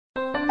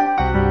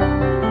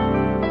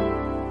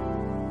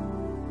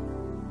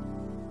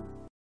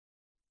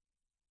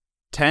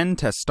10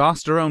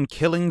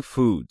 testosterone-killing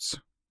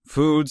foods.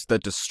 Foods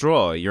that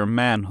destroy your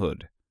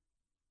manhood.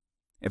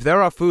 If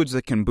there are foods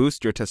that can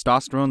boost your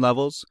testosterone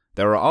levels,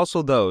 there are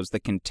also those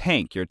that can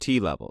tank your T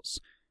levels.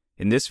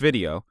 In this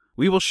video,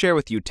 we will share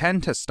with you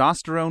 10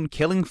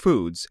 testosterone-killing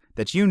foods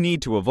that you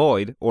need to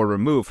avoid or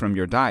remove from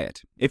your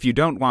diet if you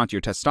don't want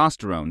your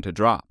testosterone to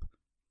drop.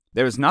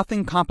 There is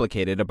nothing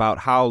complicated about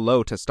how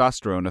low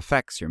testosterone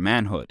affects your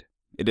manhood.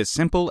 It is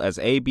simple as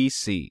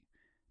ABC.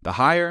 The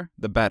higher,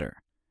 the better.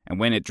 And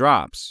when it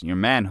drops, your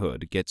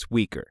manhood gets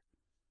weaker.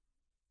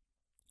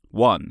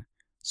 1.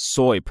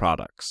 Soy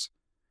products.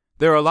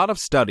 There are a lot of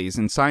studies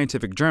in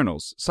scientific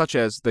journals, such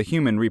as The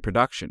Human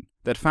Reproduction,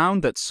 that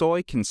found that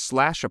soy can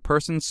slash a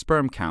person's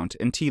sperm count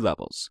and T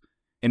levels.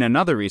 In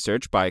another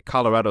research by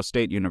Colorado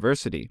State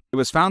University, it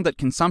was found that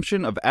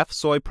consumption of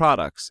F-soy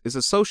products is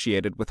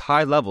associated with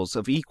high levels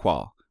of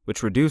equal,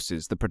 which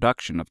reduces the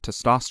production of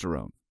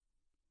testosterone.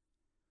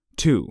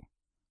 2.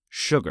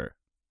 Sugar.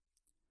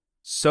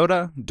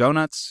 Soda,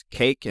 donuts,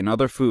 cake, and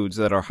other foods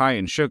that are high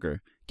in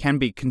sugar can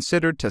be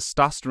considered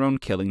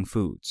testosterone-killing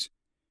foods.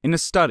 In a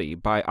study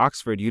by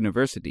Oxford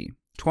University,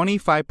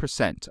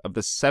 25% of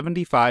the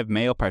 75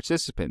 male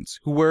participants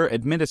who were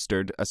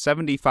administered a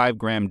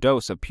 75-gram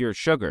dose of pure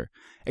sugar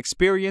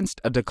experienced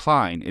a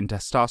decline in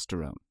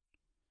testosterone.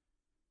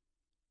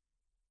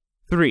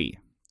 3.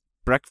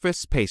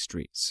 Breakfast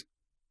pastries.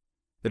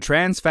 The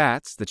trans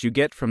fats that you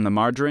get from the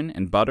margarine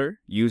and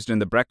butter used in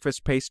the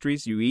breakfast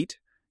pastries you eat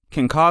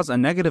can cause a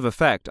negative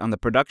effect on the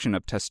production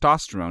of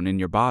testosterone in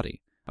your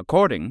body,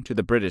 according to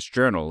the British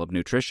Journal of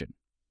Nutrition.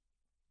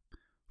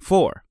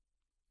 4.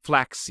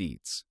 Flax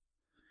seeds.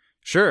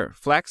 Sure,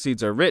 flax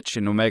seeds are rich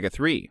in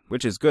omega-3,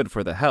 which is good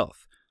for the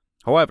health.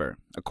 However,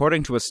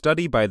 according to a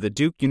study by the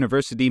Duke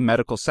University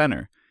Medical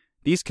Center,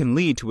 these can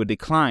lead to a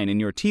decline in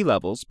your T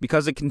levels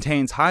because it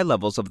contains high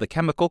levels of the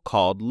chemical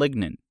called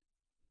lignin.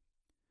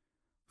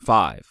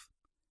 5.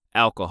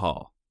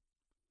 Alcohol.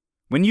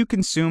 When you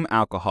consume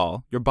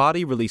alcohol, your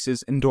body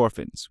releases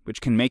endorphins, which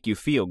can make you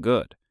feel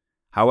good.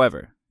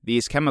 However,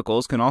 these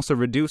chemicals can also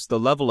reduce the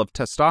level of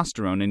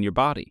testosterone in your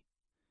body.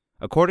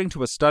 According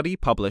to a study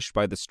published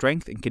by the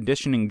Strength and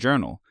Conditioning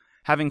Journal,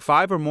 having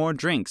 5 or more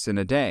drinks in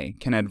a day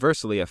can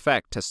adversely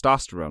affect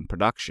testosterone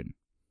production.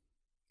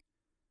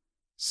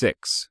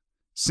 6.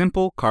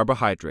 Simple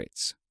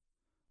carbohydrates.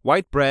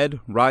 White bread,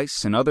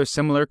 rice, and other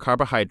similar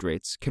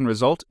carbohydrates can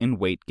result in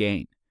weight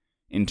gain.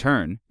 In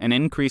turn, an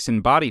increase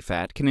in body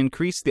fat can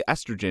increase the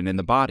estrogen in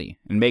the body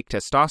and make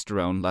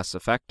testosterone less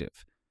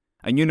effective.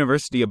 A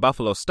University of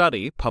Buffalo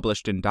study,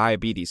 published in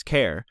Diabetes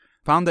Care,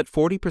 found that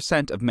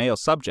 40% of male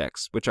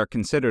subjects, which are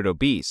considered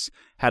obese,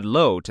 had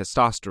low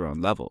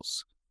testosterone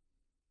levels.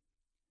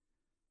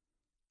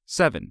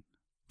 7.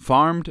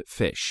 Farmed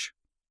fish.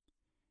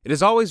 It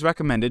is always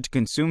recommended to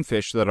consume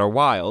fish that are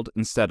wild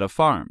instead of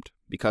farmed,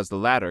 because the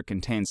latter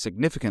contains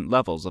significant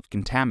levels of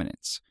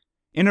contaminants.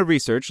 In a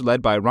research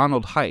led by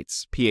Ronald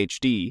Heitz,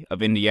 Ph.D.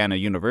 of Indiana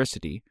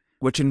University,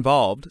 which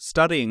involved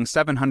studying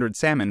 700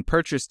 salmon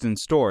purchased in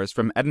stores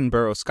from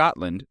Edinburgh,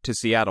 Scotland to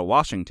Seattle,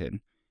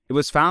 Washington, it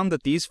was found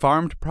that these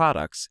farmed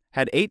products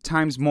had 8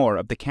 times more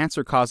of the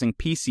cancer-causing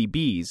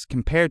PCBs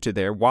compared to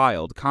their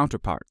wild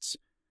counterparts.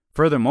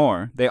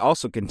 Furthermore, they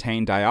also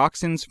contain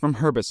dioxins from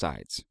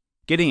herbicides.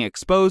 Getting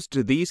exposed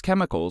to these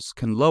chemicals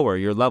can lower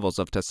your levels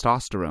of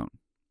testosterone.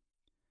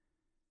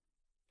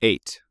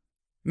 8.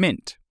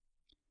 Mint.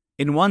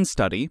 In one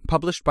study,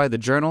 published by the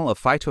Journal of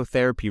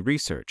Phytotherapy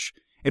Research,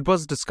 it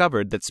was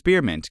discovered that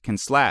spearmint can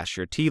slash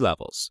your T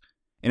levels.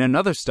 In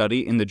another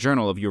study in the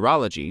Journal of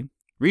Urology,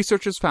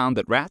 researchers found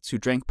that rats who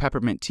drank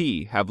peppermint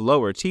tea have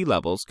lower T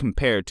levels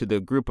compared to the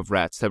group of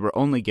rats that were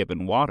only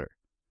given water.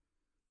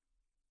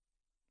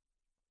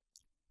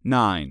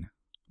 9.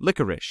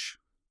 Licorice.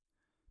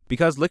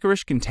 Because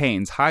licorice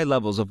contains high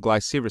levels of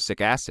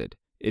glyceric acid,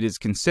 it is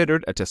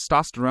considered a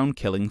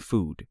testosterone-killing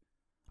food.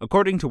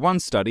 According to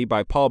one study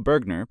by Paul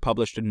Bergner,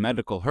 published in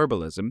Medical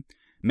Herbalism,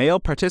 male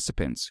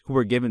participants who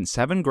were given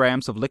 7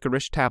 grams of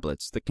licorice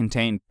tablets that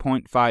contained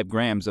 0.5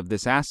 grams of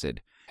this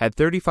acid had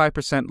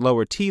 35%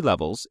 lower T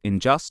levels in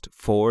just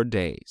 4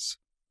 days.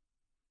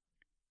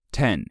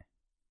 10.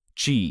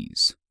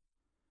 Cheese.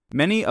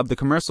 Many of the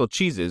commercial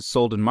cheeses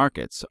sold in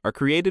markets are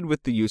created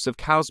with the use of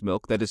cow's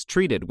milk that is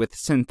treated with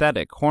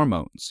synthetic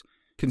hormones.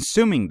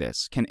 Consuming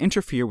this can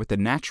interfere with the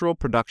natural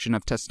production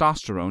of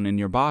testosterone in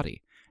your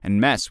body and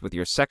mess with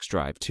your sex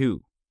drive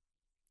too.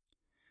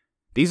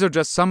 These are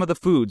just some of the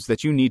foods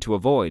that you need to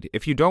avoid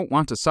if you don't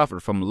want to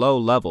suffer from low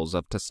levels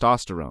of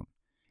testosterone.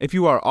 If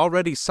you are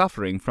already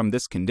suffering from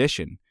this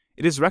condition,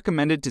 it is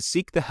recommended to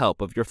seek the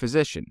help of your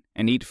physician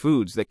and eat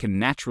foods that can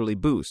naturally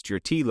boost your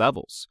T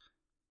levels.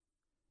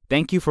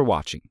 Thank you for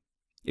watching.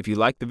 If you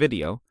liked the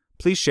video,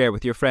 please share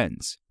with your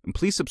friends, and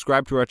please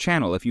subscribe to our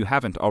channel if you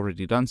haven't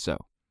already done so.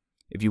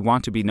 If you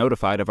want to be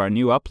notified of our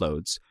new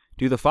uploads,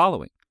 do the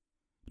following.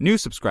 New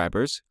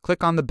subscribers,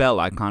 click on the bell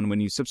icon when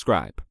you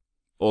subscribe.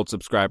 Old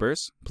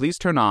subscribers, please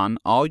turn on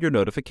all your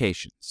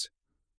notifications.